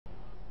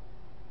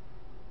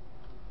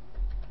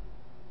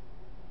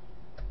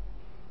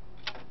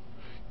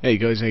Hey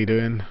guys, how you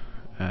doing?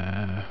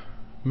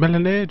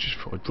 Melon here, just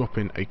thought I'd drop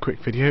in a quick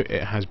video.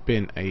 It has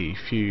been a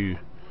few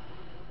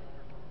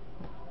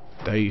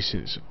days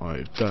since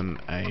I've done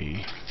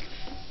a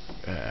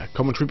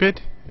commentary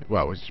vid.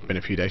 Well, it's been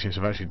a few days since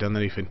I've actually done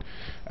anything.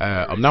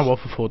 I'm now off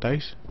for 4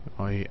 days.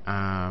 I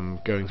am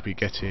going to be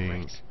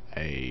getting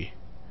a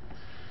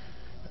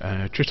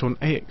Triton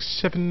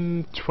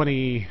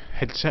AX720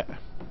 headset,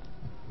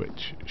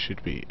 which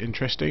should be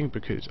interesting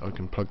because I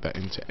can plug that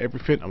into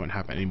everything. I won't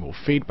have any more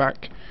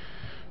feedback.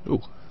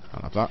 Ooh,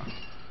 I'll have that.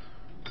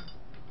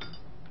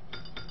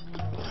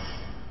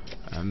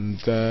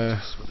 And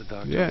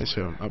yeah,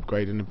 so I'm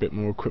upgrading a bit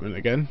more equipment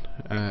again.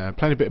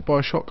 Playing a bit of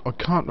Bioshock. I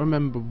can't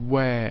remember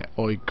where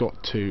I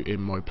got to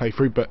in my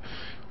playthrough, but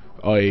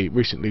I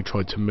recently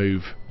tried to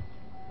move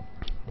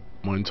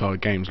my entire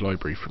games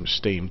library from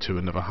Steam to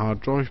another hard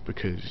drive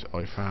because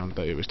I found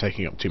that it was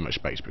taking up too much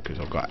space because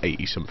I've got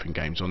 80 something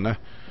games on there.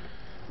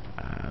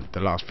 The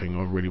last thing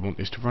I really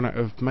want is to run out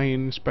of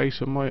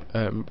space on my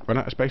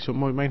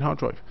main hard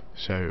drive.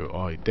 So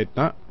I did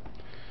that.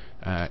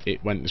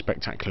 It went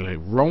spectacularly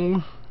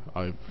wrong.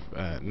 I've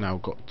now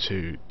got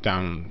to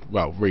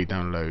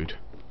re-download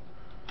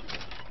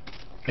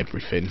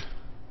everything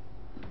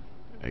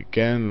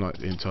again, like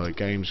the entire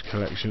games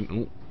collection.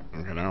 Oh,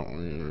 get out!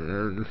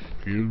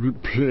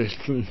 There's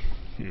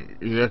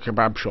a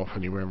kebab shop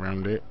anywhere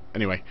around it.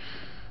 Anyway,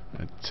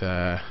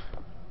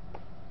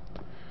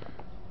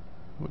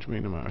 what do you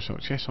mean amount of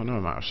salts? Yes, I know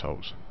amount of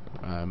salts.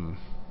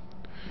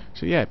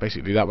 So yeah,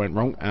 basically that went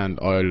wrong, and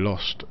I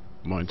lost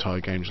my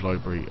entire games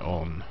library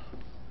on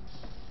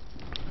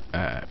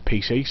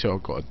PC, so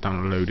I've got to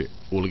download it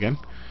all again.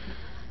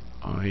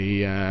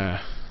 I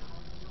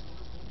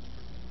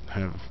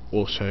have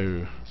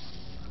also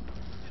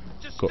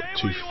got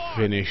to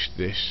finish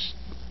this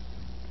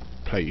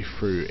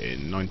playthrough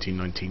in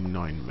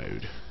 1999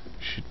 mode.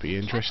 Should be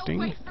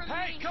interesting.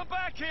 Hey, come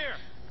back here!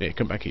 Yeah,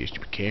 come back here,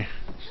 stupid kid.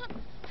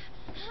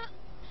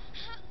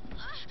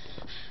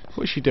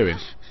 What is she doing?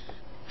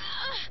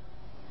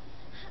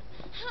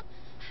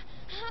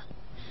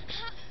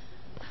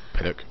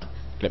 Look,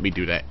 let me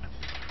do that.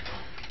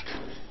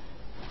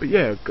 But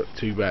yeah, I've got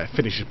to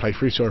finish this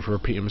playthrough, sorry for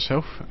repeating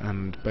myself,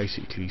 and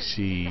basically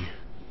see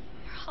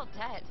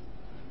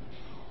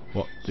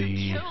what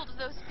the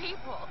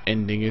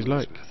ending is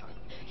like.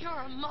 You're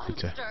a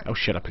monster. Oh,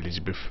 shut up,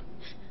 Elizabeth.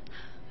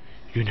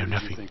 You know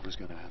nothing. What do you think was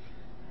going to happen?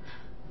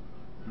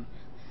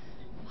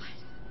 What?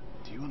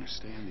 Do you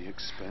understand the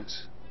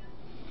expense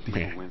Yeah.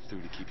 people went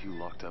through to keep you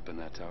locked up in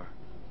that tower?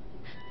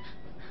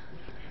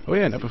 Oh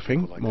yeah, another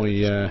thing,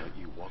 for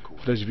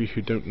those of you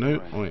who don't know,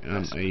 I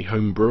am a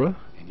home brewer.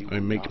 I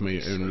make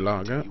my own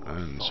lager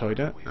and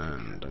cider,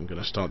 and I'm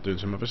going to start doing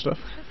some other stuff.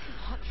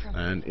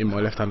 And in my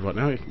left hand right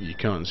now, you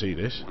can't see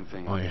this,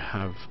 I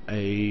have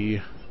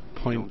a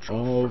pint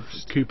of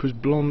Cooper's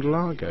Blonde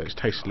Lager. It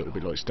tastes a little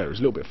bit like Stella. It's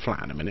a little bit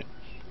flat in a minute,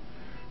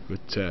 but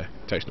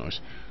tastes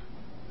nice.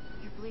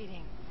 You're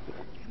bleeding.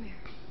 Come here.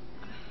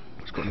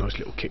 It's got a nice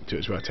little kick to it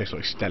as well. It tastes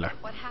like Stella.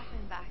 What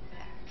happened back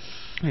there?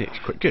 Yeah, it's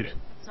quite good.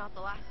 It's not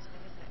the last of it,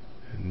 is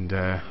it? And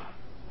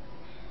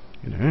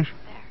you know,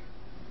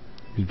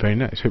 it's very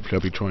nice. Hopefully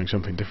I'll be trying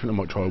something different. I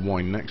might try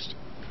wine next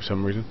for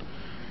some reason.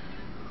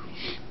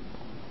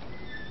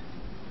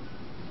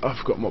 I've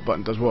forgotten what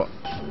button does what.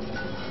 I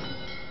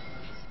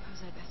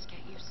suppose I best get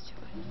used to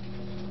it.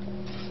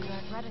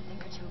 I've read a thing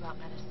or two about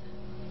medicine.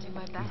 Do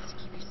my best to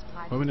keep you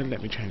supplied. Why wouldn't it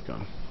let me change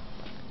gun?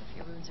 If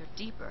your wounds are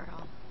deeper,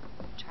 I'll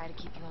try to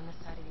keep you on this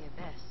side of the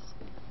abyss.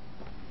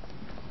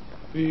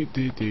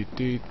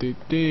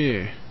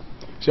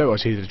 So I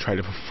see the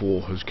trailer for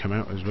 4 has come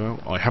out as well.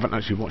 I haven't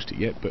actually watched it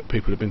yet, but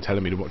people have been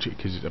telling me to watch it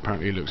because it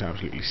apparently looks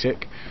absolutely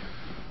sick.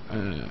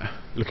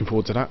 Looking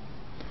forward to that.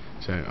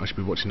 So I should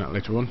be watching that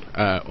later on.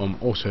 I'm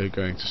also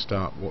going to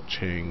start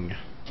watching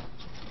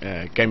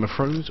Game of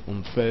Thrones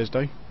on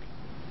Thursday,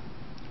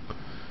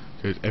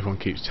 because everyone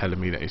keeps telling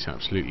me that it's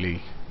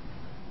absolutely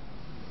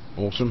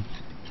awesome.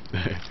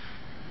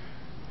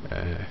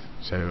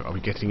 So I'll be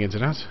getting into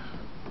that.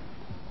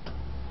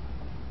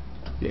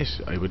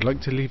 Yes, I would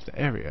like to leave the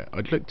area.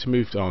 I'd like to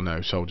move to... Oh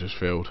no, Soldiers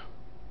Field.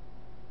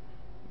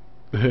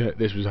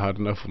 This was hard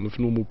enough on the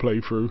normal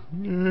playthrough.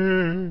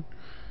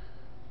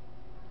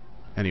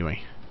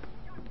 Anyway.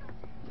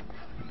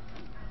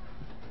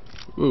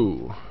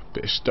 Ooh,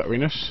 bit of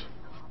stutteriness.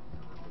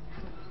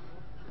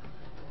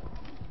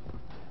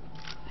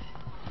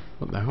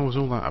 What the hell was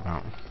all that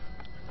about?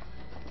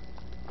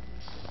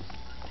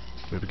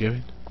 Where are we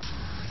going?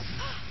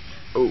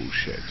 Oh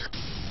shit.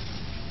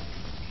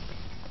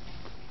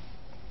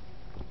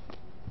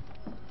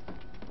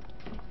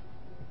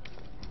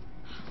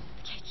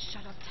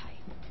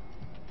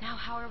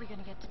 How are we going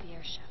to get to the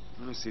airship?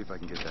 Let me see if I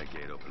can get that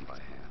gate open by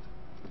hand.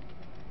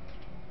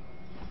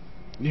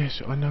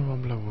 Yes, I know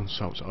I'm low on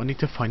salt, so I need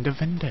to find a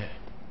vendor.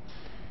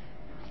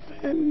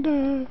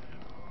 Vendor.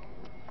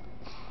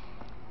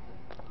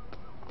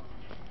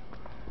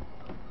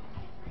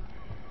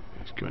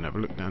 Let's go and have a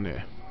look down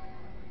there.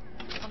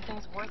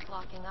 Something's worth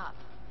locking up.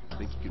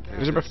 Think you could pay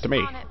There's a breath to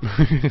me.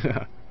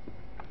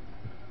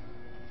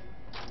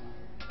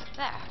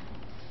 There.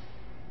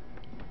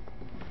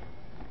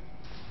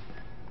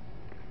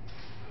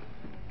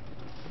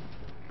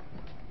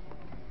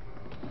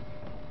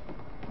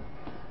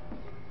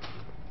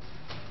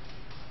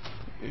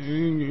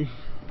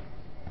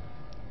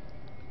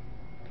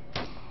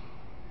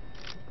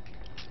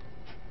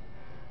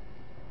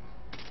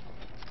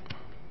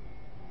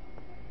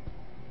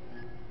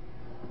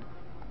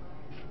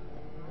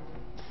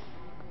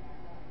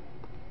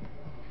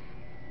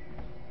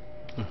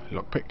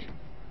 Lockpick.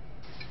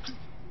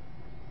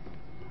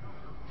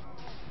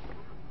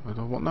 Do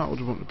I want that or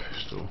do I want the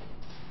pistol?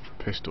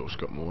 Pistol's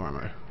got more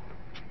ammo.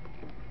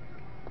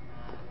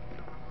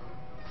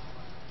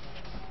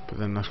 But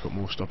then that's got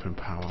more stopping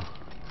power.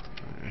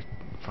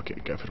 Fuck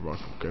it, go for the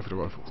rifle, go for the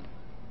rifle.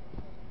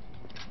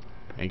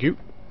 Thank you.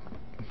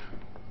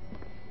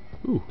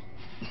 Ooh.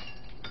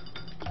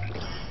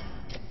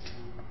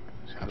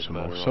 Let's have some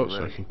more salt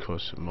so I can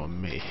cause some more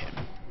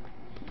mayhem.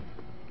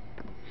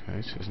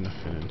 Okay, so there's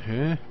nothing in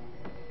here.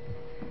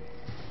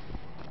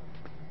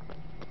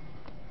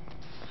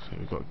 So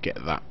we've got to get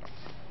that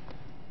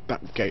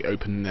gate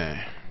open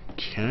there.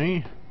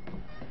 Okay.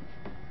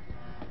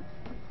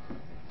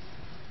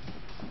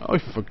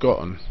 I've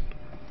forgotten.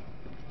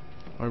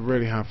 I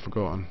really have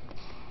forgotten.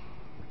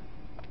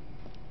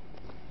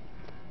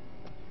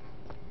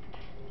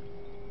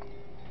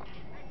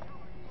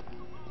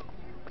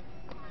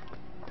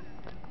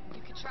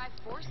 You could try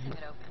forcing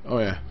it open. Oh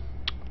yeah.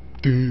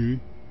 Duh.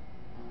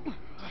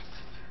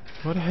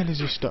 Why the hell is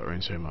he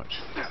stuttering so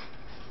much?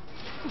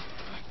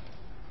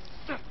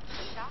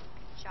 Shock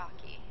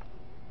jockey.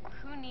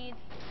 Who needs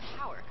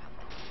power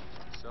company?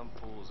 Some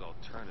fool's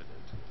alternative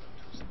to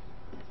electricity.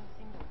 Doesn't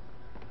seem to work.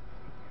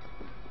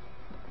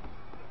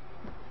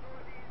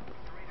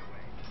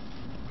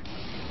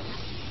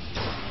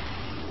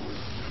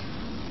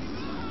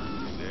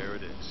 There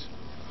it is.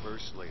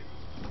 First lady.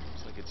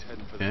 Looks like it's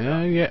heading for the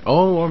Yeah.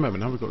 Oh, I remember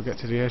now. We've got to get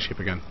to the airship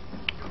again.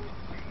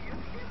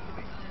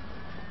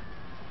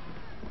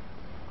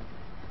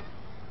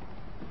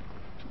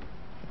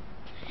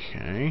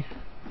 Okay.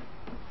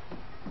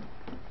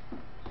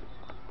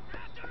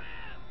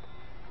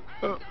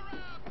 Oh.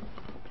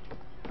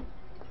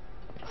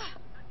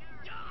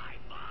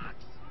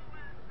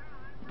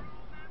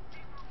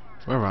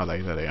 Where are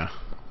they? There they are.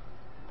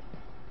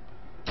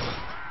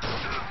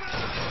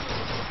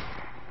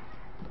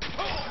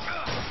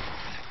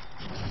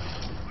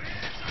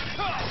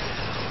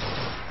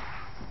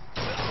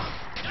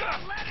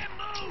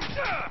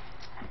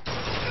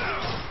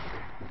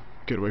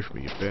 Get away from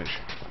me, you bitch.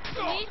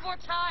 We need more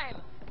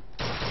time.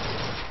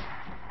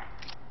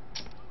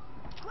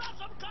 Grab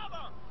some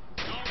cover!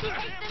 Take this for the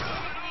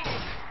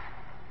bleeding.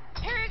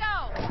 Here you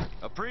go.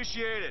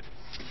 Appreciate it.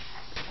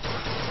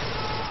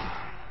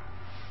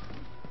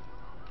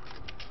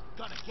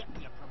 Gonna get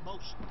me a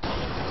promotion.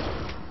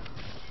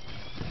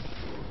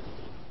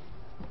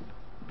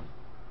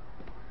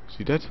 Is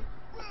he dead?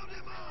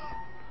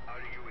 Are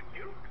you a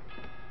duke?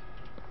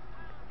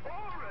 Or a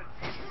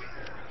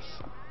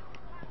genius?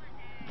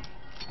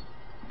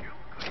 You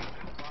clean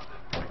this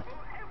father's Bible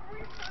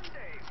every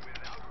Sunday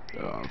without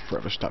Oh, I'm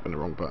forever stabbing the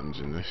wrong buttons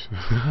in this.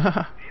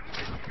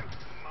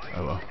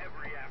 Oh well.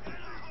 every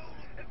afternoon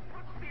and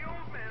put the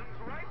old man's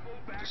rifle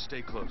back. Just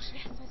stay close.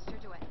 Yes, Mr.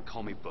 DeWitt.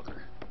 Call me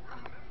Booker. All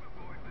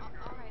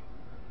right.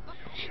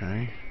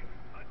 Okay.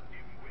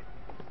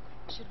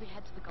 Should we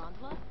head to the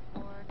gondola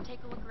or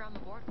take a look around the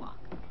boardwalk?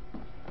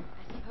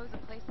 I suppose a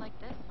place like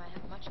this might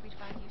have much we'd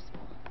find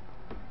useful.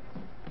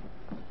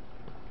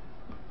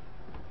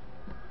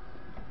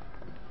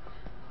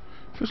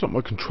 Feels like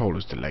my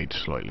controller's delayed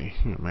slightly.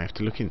 I may have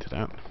to look into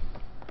that.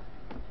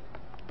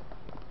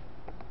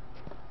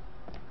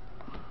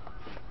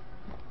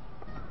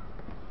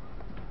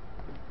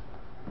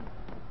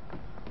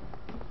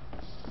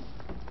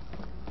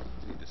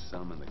 We need to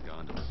summon the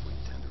gondola if we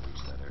intend to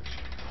reach that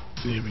airship.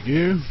 There we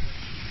go.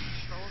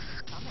 Controls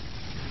and summons.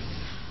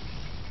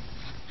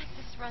 Looks like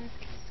this runs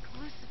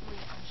exclusively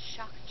on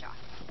shock jockey.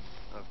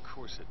 Of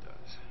course it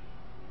does.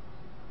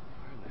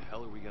 Where in the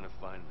hell are we gonna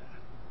find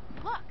that?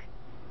 Look!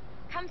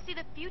 Come see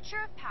the future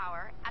of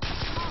power at the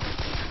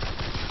college.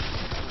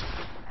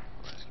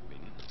 That's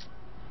convenient.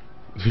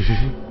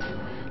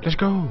 Let's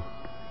go.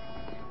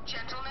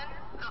 Gentlemen,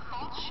 the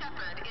false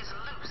shepherd is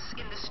loose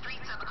in the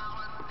streets of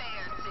our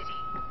fair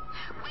city.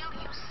 Will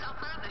you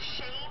suffer the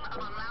shame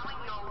of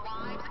allowing your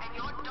wives and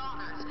your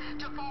daughters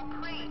to fall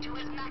prey to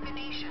his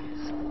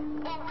machinations?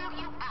 Or will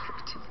you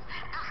act?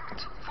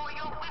 Act for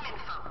your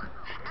womenfolk.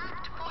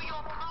 Act for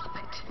your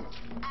prophet.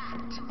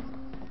 Act.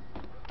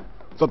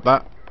 Stop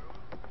that.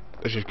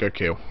 Let's just go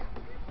kill.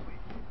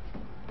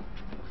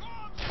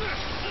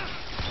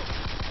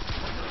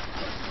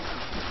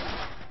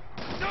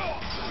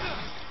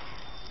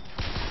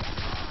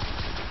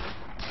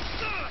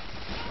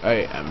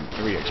 I am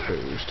very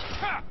exposed.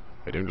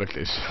 I don't like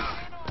this. I'm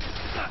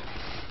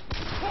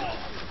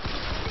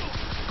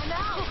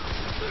out!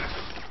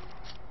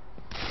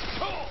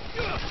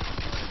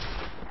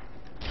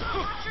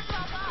 Watch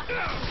yourself up!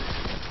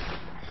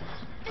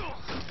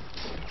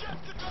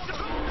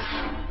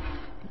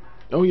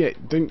 Oh yeah,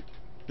 don't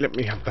let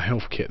me have the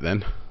health kit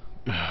then.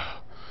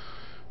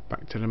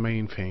 Back to the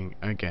main thing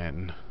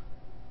again.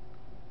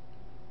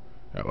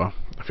 Oh well,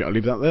 I think I'll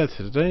leave that there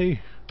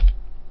today.